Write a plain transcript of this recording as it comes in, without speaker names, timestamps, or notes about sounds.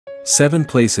7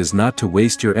 places not to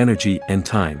waste your energy and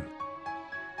time.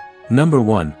 Number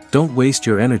 1, don't waste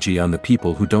your energy on the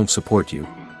people who don't support you.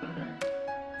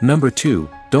 Number 2,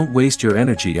 don't waste your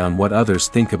energy on what others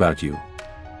think about you.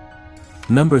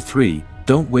 Number 3,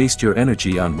 don't waste your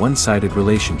energy on one-sided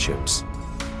relationships.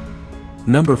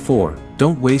 Number 4,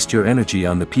 don't waste your energy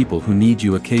on the people who need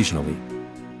you occasionally.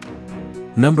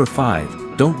 Number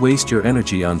 5, don't waste your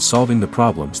energy on solving the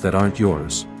problems that aren't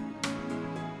yours.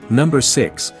 Number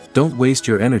 6, don't waste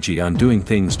your energy on doing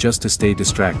things just to stay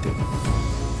distracted.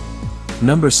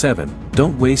 Number 7,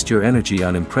 don't waste your energy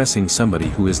on impressing somebody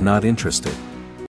who is not interested.